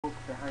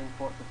behind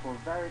Forza 4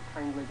 very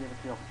kindly gave us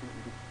the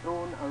opportunity to be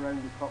thrown around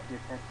the Top Gear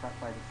test track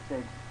by the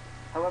SIG.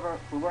 However,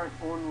 we weren't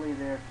only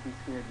there to be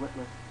scared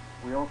witless,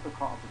 we also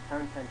caught up with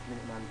Turn 10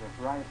 Community Manager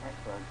Brian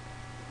Eckberg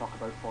to talk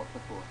about Forza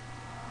 4.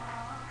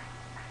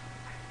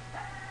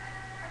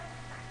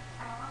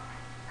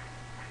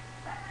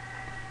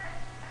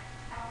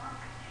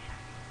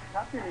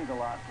 Top Gear means a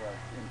lot to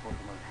us in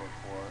Forza Motorsport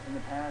 4. In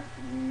the past,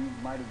 we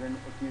might have been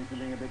accused of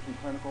being a bit too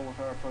clinical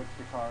with our approach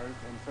to cars,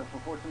 and so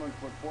for Forza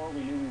Motorsport 4,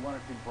 we knew we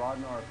wanted to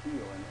broaden our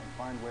appeal and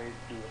find ways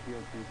to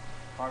appeal to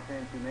car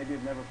fans who maybe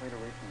have never played a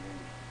racing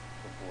game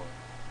before.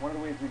 One of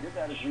the ways we did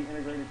that is we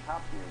integrated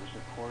Top Gear, which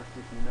of course,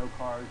 if you know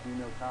cars, you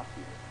know Top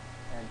Gear.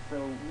 And so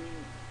we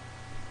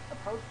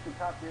approached the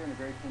Top Gear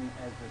integration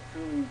as a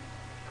truly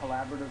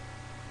collaborative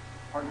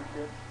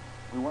partnership.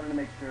 We wanted to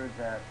make sure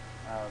that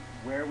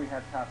where we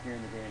have Top Gear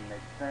in the game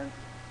makes sense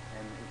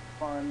and is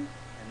fun,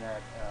 and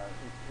that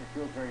it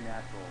feels very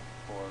natural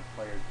for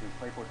players who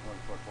play Forza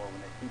Motorsport 4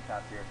 when they see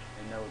Top Gear,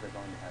 they know they're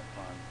going to have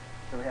fun.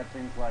 So we have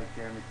things like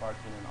Jeremy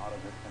Clarkson and Auto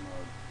Vista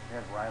mode. We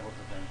have Rivals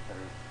events that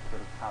are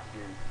sort of Top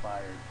Gear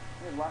inspired.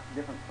 There's lots of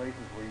different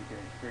places where you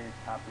can experience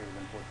Top Gear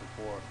within Forza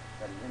 4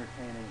 that is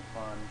entertaining,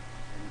 fun,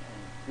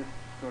 and just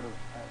sort of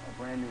a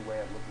brand new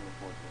way of looking at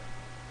Forza.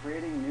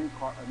 Creating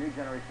a new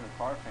generation of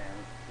car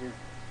fans is,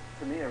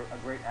 to me, a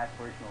great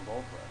aspirational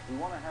goal for us. We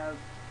want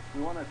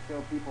to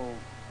show people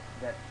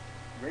that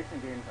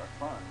racing games are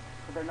fun,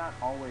 but they don't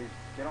always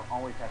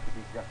have to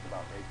be just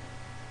about racing.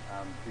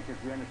 Because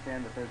we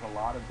understand that there's a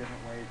lot of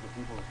different ways that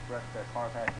people express their car passion